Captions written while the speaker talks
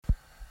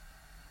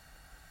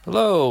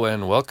Hello,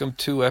 and welcome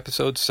to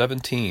episode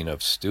 17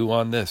 of Stew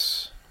on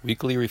This,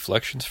 Weekly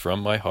Reflections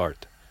from My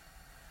Heart.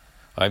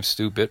 I'm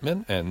Stu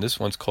Bittman, and this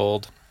one's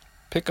called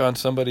Pick on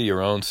Somebody Your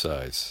Own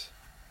Size.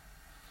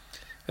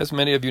 As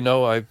many of you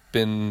know, I've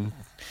been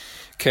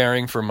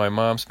caring for my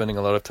mom, spending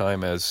a lot of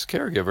time as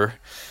caregiver,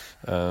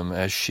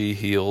 as she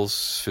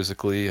heals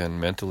physically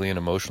and mentally and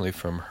emotionally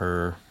from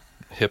her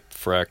hip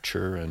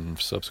fracture and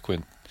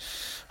subsequent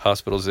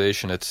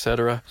hospitalization,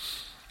 etc.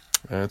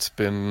 It's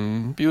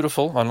been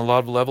beautiful on a lot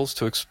of levels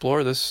to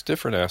explore this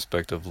different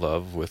aspect of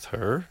love with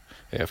her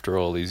after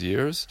all these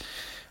years.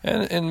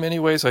 And in many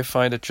ways, I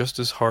find it just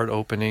as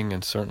heart-opening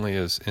and certainly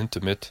as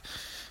intimate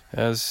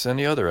as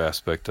any other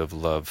aspect of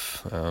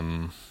love.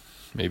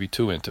 Maybe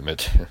too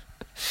intimate.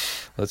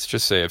 Let's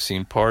just say I've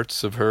seen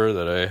parts of her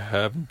that I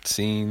haven't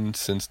seen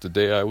since the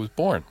day I was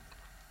born.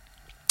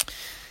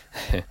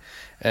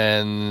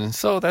 And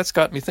so that's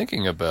got me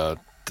thinking about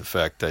the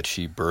fact that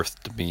she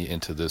birthed me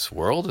into this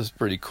world is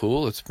pretty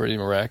cool. It's pretty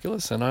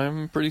miraculous, and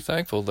I'm pretty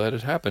thankful that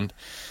it happened.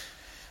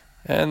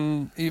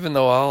 And even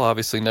though I'll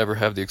obviously never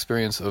have the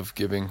experience of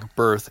giving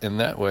birth in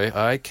that way,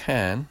 I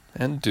can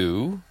and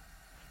do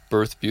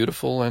birth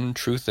beautiful and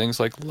true things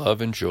like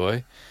love and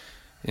joy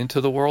into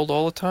the world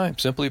all the time,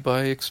 simply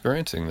by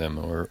experiencing them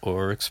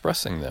or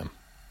expressing them.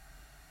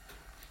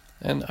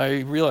 And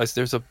I realize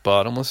there's a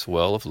bottomless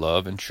well of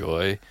love and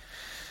joy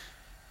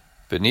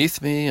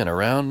beneath me and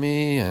around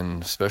me,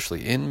 and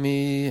especially in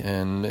me,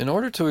 and in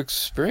order to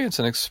experience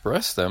and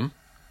express them,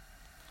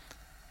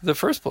 the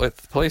first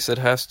place it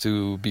has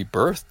to be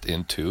birthed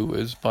into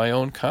is my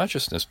own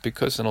consciousness,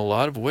 because in a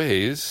lot of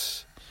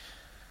ways,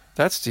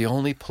 that's the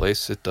only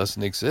place it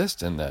doesn't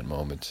exist in that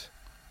moment.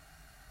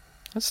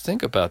 Let's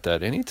think about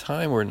that.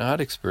 Anytime we're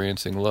not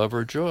experiencing love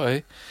or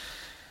joy,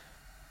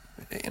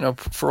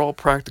 for all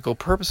practical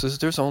purposes,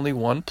 there's only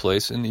one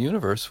place in the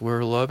universe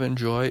where love and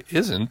joy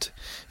isn't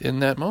in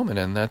that moment,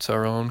 and that's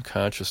our own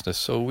consciousness.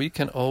 So we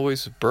can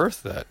always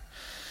birth that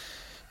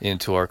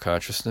into our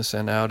consciousness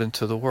and out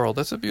into the world.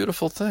 That's a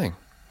beautiful thing.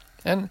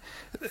 And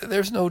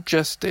there's no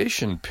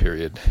gestation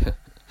period.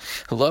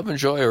 Love and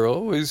joy are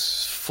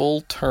always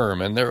full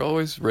term, and they're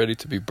always ready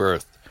to be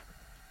birthed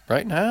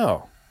right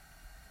now.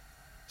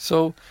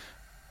 So,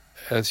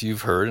 as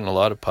you've heard in a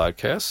lot of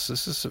podcasts,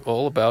 this is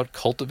all about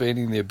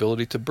cultivating the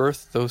ability to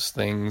birth those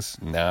things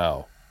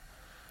now.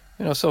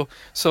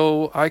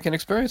 So I can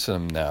experience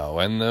them now,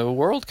 and the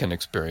world can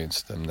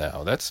experience them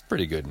now. That's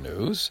pretty good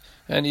news.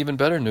 And even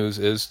better news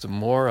is the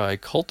more I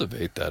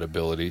cultivate that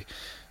ability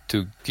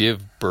to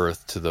give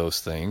birth to those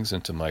things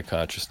into my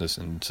consciousness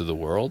and to the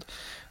world,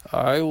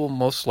 I will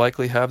most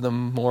likely have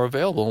them more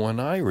available when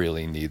I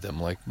really need them,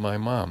 like my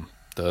mom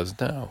does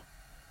now.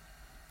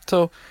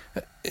 So,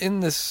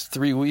 in this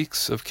 3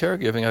 weeks of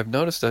caregiving, I've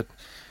noticed that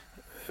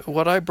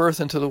what I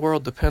birth into the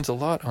world depends a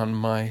lot on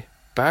my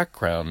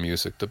background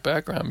music, the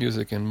background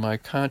music in my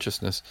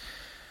consciousness.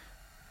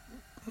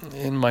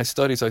 In my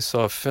studies, I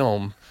saw a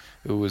film.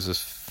 It was a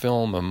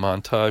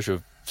montage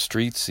of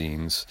street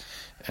scenes,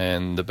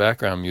 and the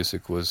background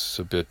music was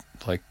a bit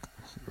like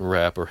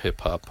rap or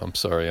hip-hop. I'm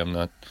sorry, I'm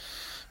not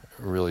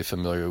really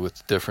familiar with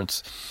the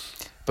difference.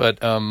 But,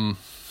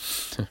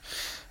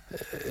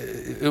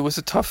 it was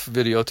a tough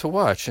video to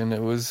watch, and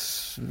it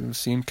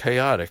seemed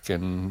chaotic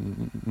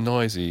and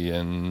noisy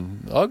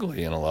and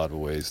ugly in a lot of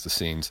ways, the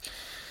scenes.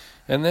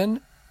 And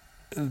then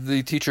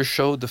the teacher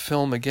showed the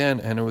film again,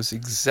 and it was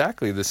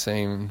exactly the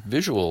same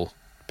visual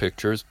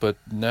pictures, but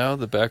now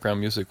the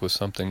background music was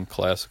something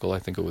classical. I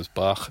think it was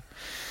Bach.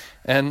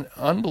 And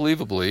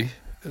unbelievably,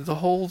 the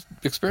whole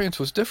experience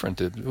was different.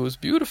 It was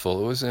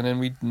beautiful. And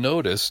we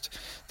noticed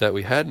that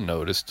we hadn't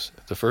noticed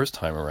the first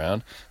time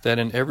around, that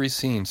in every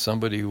scene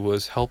somebody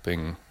was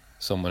helping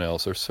someone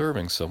else or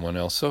serving someone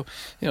else. So,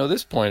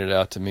 this pointed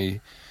out to me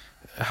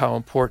how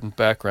important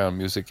background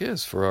music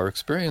is for our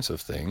experience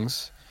of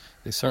things.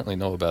 They certainly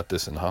know about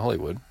this in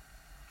Hollywood.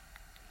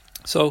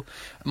 So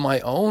my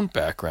own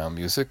background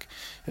music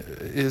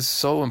is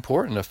so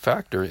important a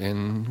factor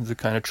in the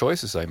kind of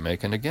choices I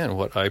make, and again,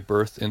 what I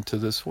birth into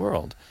this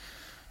world.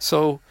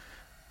 So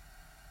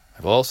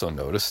I've also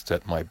noticed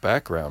that my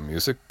background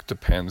music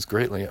depends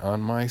greatly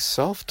on my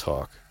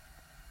self-talk.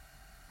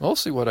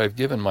 Mostly what I've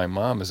given my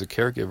mom as a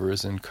caregiver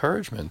is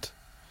encouragement.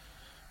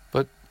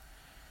 But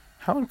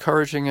how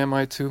encouraging am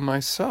I to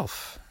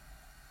myself?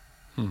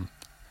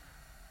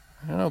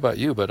 I don't know about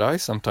you, but I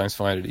sometimes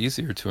find it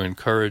easier to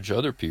encourage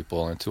other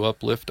people and to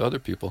uplift other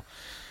people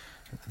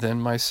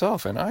than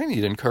myself, and I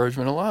need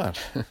encouragement a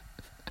lot.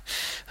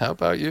 How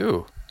about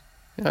you?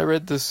 I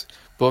read this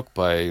book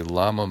by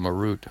Lama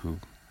Marut, who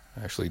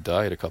actually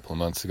died a couple of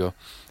months ago.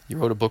 He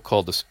wrote a book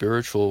called The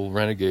Spiritual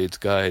Renegade's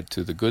Guide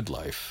to the Good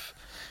Life.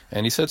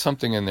 And he said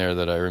something in there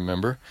that I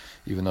remember,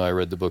 even though I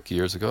read the book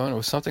years ago, and it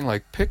was something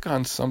like, pick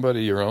on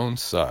somebody your own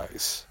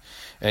size,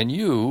 and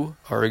you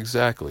are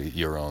exactly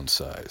your own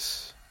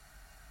size.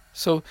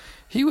 So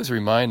he was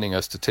reminding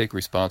us to take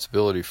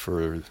responsibility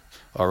for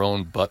our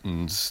own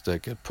buttons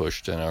that get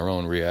pushed and our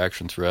own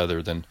reactions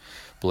rather than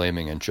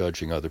blaming and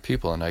judging other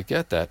people, and I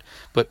get that.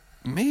 But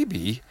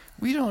maybe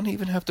we don't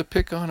even have to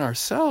pick on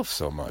ourselves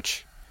so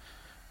much.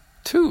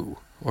 Two,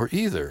 or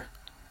either.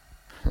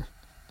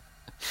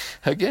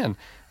 Again,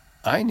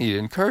 I need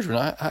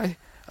encouragement.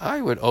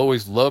 I would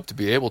always love to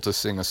be able to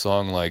sing a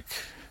song like,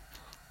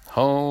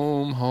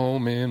 home,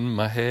 home in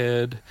my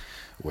head,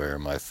 where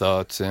my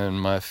thoughts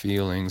and my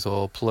feelings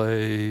all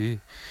play,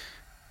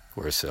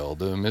 where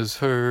seldom is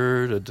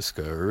heard a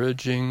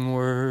discouraging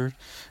word,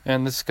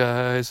 and the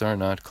skies are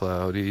not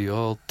cloudy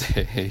all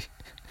day.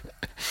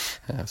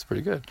 That's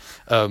pretty good.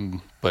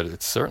 But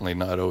it's certainly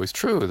not always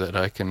true that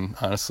I can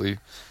honestly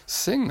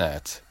sing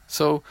that.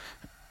 So,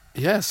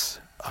 yes,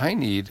 I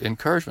need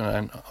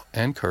encouragement,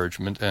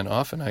 and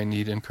often I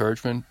need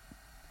encouragement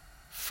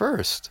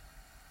first.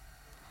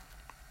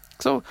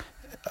 So,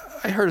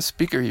 I heard a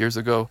speaker years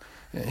ago.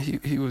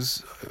 He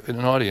was in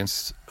an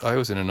audience. I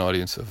was in an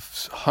audience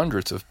of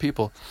hundreds of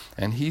people,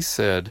 and he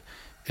said,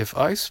 if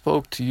I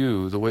spoke to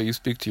you the way you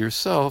speak to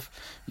yourself,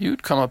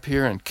 you'd come up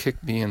here and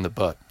kick me in the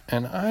butt.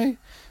 And I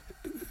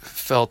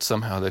felt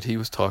somehow that he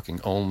was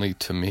talking only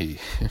to me.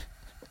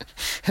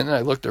 And then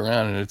I looked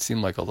around, and it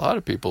seemed like a lot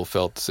of people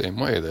felt the same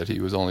way, that he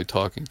was only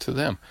talking to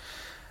them.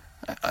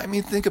 I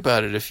mean, think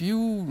about it. If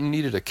you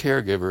needed a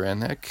caregiver,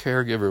 and that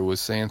caregiver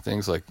was saying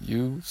things like,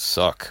 you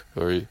suck,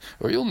 or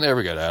you'll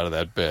never get out of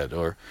that bed,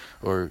 or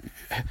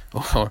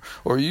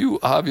you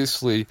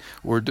obviously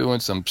were doing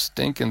some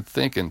stinking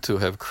thinking to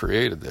have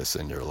created this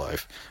in your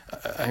life,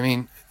 I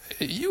mean,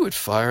 you would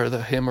fire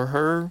him or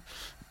her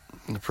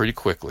pretty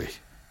quickly.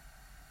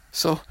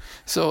 So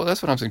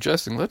that's what I'm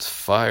suggesting. Let's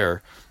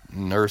fire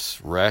Nurse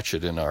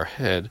Ratched in our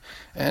head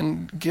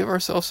and give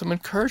ourselves some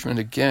encouragement.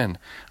 Again,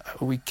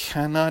 we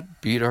cannot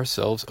beat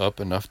ourselves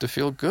up enough to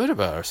feel good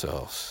about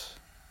ourselves.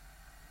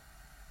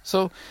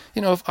 So,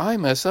 if I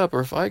mess up or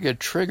if I get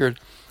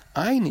triggered,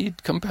 I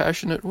need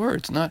compassionate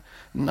words, not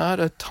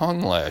a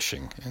tongue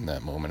lashing in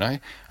that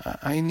moment.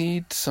 I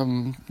need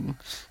some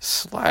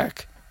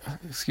slack,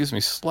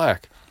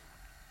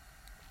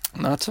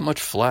 not so much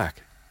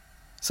flack.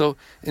 So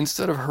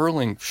instead of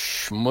hurling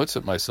schmutz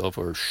at myself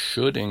or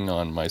shoulding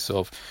on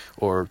myself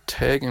or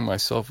tagging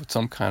myself with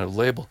some kind of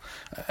label,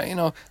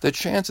 the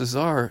chances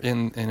are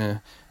in an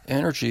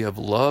energy of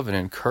love and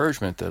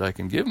encouragement that I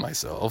can give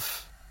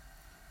myself,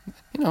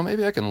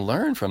 maybe I can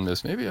learn from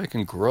this. Maybe I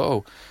can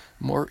grow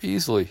more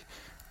easily.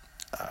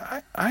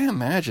 I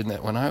imagine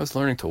that when I was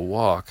learning to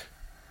walk,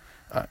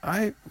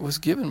 I was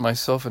giving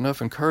myself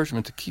enough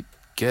encouragement to keep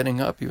getting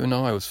up, even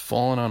though I was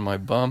falling on my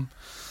bum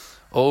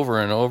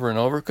over and over and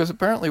over, because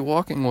apparently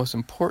walking was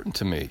important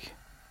to me.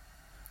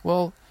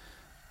 Well,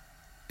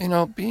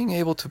 being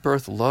able to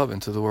birth love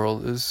into the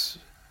world is,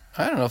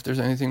 I don't know if there's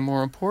anything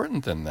more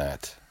important than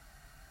that.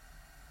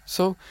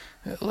 So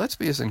let's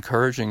be as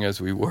encouraging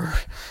as we were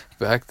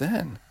back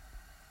then.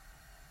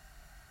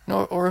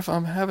 Or if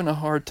I'm having a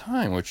hard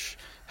time, which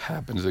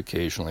happens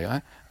occasionally,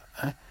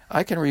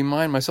 I can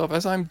remind myself,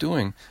 as I'm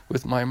doing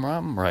with my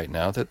mom right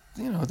now, that,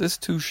 this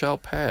too shall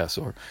pass,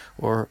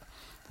 or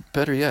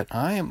better yet,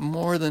 I am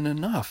more than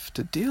enough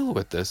to deal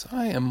with this.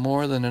 I am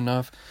more than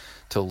enough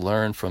to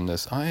learn from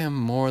this. I am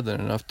more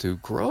than enough to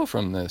grow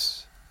from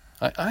this.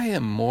 I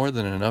am more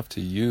than enough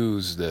to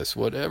use this,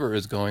 whatever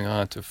is going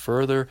on, to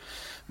further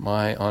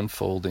my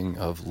unfolding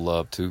of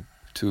love,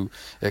 to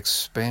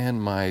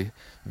expand my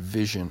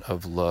vision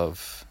of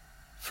love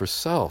for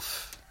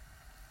self.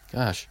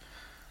 Gosh,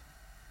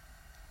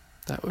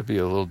 that would be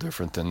a little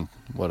different than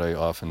what I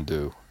often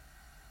do.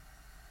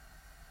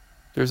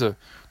 There's a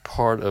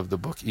part of the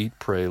book Eat,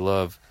 Pray,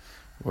 Love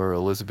where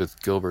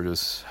Elizabeth Gilbert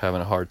is having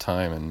a hard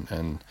time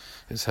and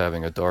is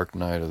having a dark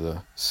night of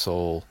the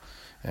soul.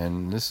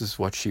 And this is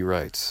what she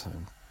writes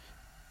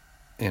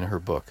in her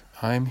book.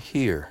 I'm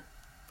here.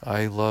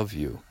 I love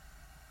you.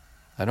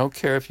 I don't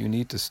care if you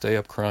need to stay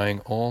up crying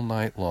all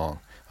night long.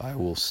 I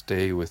will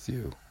stay with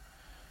you.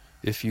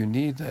 If you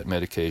need that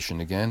medication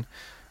again,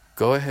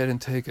 go ahead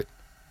and take it.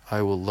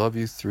 I will love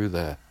you through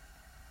that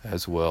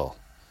as well.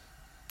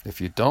 If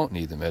you don't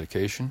need the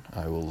medication,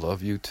 I will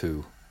love you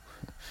too.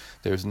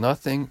 There's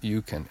nothing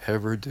you can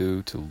ever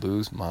do to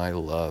lose my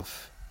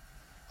love.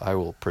 I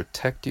will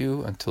protect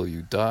you until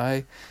you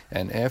die,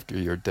 and after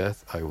your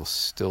death, I will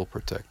still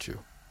protect you.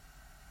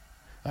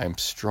 I am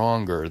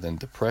stronger than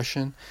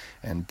depression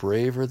and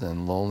braver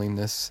than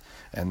loneliness,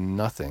 and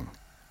nothing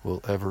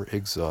will ever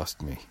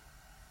exhaust me.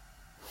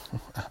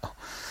 Wow.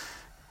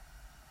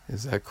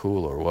 Is that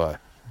cool or what?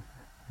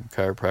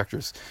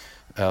 Chiropractors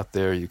out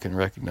there, you can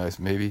recognize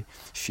maybe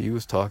she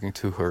was talking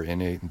to her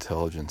innate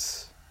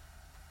intelligence,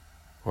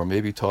 or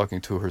maybe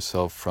talking to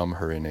herself from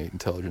her innate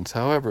intelligence.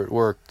 However it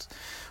worked,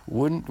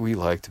 wouldn't we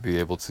like to be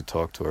able to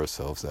talk to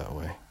ourselves that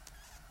way?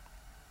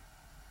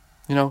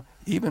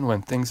 Even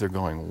when things are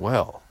going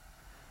well,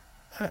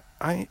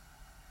 I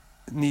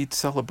need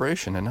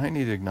celebration and I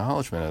need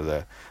acknowledgement of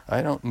that.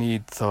 I don't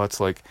need thoughts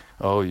like,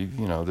 oh,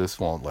 this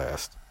won't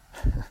last.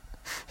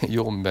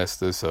 You'll mess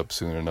this up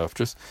soon enough.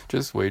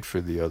 Just wait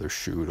for the other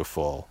shoe to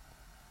fall.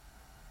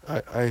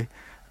 I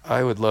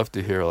would love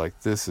to hear like,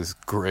 this is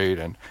great,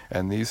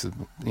 and these,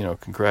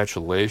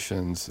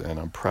 congratulations, and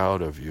I'm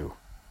proud of you.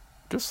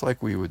 just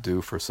like we would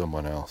do for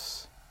someone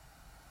else.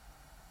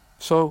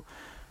 So,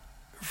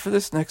 for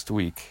this next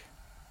week,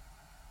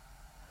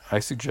 I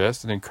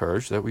suggest and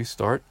encourage that we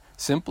start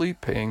simply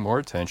paying more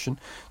attention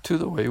to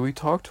the way we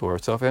talk to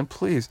ourselves. And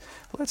please,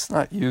 let's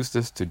not use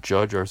this to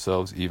judge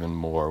ourselves even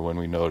more when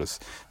we notice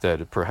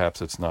that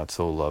perhaps it's not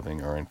so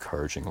loving or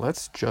encouraging.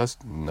 Let's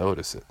just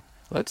notice it.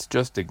 Let's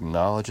just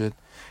acknowledge it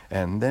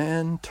and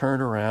then turn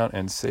around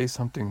and say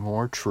something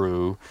more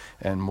true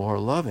and more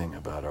loving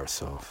about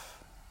ourselves.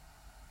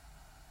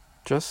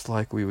 Just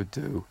like we would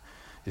do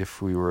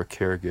if we were a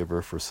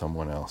caregiver for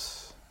someone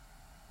else.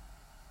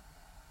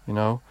 You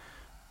know,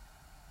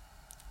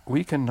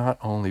 we can not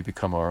only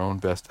become our own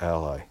best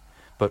ally,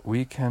 but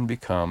we can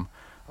become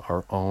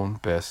our own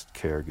best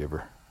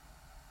caregiver.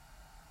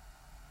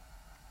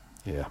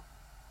 Yeah.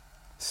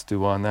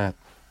 Stew on that.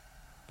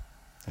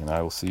 And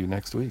I will see you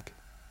next week.